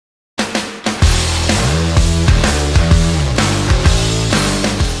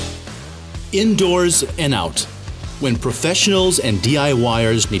Indoors and out. When professionals and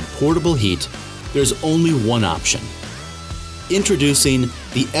DIYers need portable heat, there's only one option. Introducing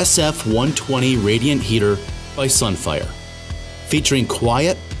the SF120 Radiant Heater by SunFire, featuring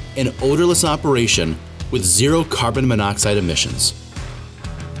quiet and odorless operation with zero carbon monoxide emissions.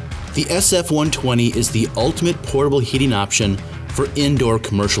 The SF120 is the ultimate portable heating option for indoor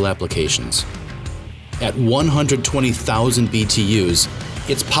commercial applications. At 120,000 BTUs,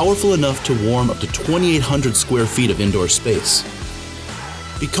 it's powerful enough to warm up to 2,800 square feet of indoor space.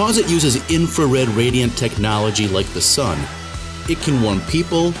 Because it uses infrared radiant technology like the sun, it can warm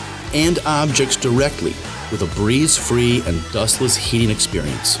people and objects directly with a breeze-free and dustless heating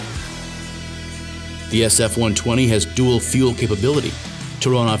experience. The SF120 has dual fuel capability to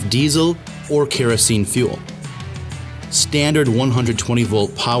run off diesel or kerosene fuel. Standard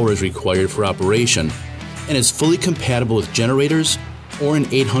 120-volt power is required for operation and is fully compatible with generators or an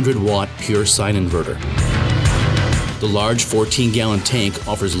 800-watt pure sine inverter. The large 14-gallon tank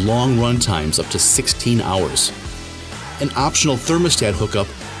offers long run times up to 16 hours. An optional thermostat hookup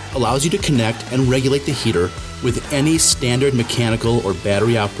allows you to connect and regulate the heater with any standard mechanical or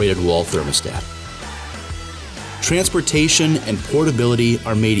battery-operated wall thermostat. Transportation and portability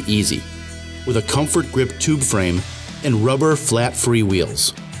are made easy with a comfort grip tube frame and rubber flat-free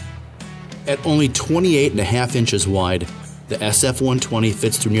wheels. At only 28.5 inches wide, the SF120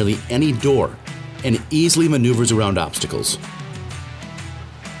 fits through nearly any door and easily maneuvers around obstacles.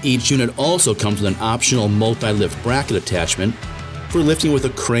 Each unit also comes with an optional multi-lift bracket attachment for lifting with a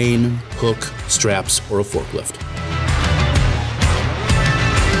crane, hook, straps, or a forklift.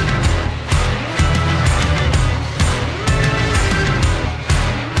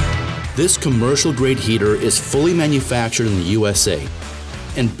 This commercial-grade heater is fully manufactured in the USA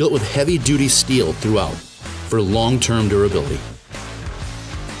and built with heavy-duty steel throughout for long-term durability.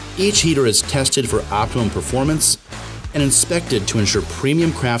 Each heater is tested for optimum performance and inspected to ensure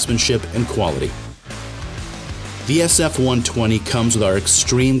premium craftsmanship and quality. The SF120 comes with our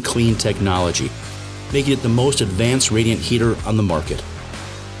extreme clean technology, making it the most advanced radiant heater on the market.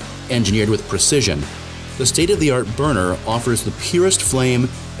 Engineered with precision, the state-of-the-art burner offers the purest flame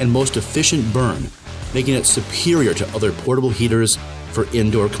and most efficient burn, making it superior to other portable heaters for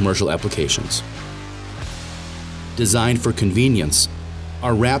indoor commercial applications. Designed for convenience,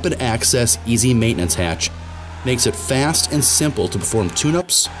 our rapid access easy maintenance hatch makes it fast and simple to perform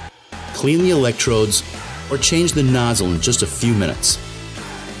tune-ups, clean the electrodes, or change the nozzle in just a few minutes.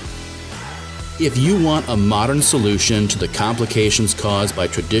 If you want a modern solution to the complications caused by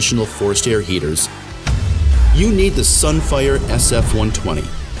traditional forced air heaters, you need the SunFire SF120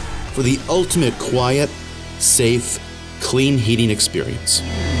 for the ultimate quiet, safe, clean heating experience.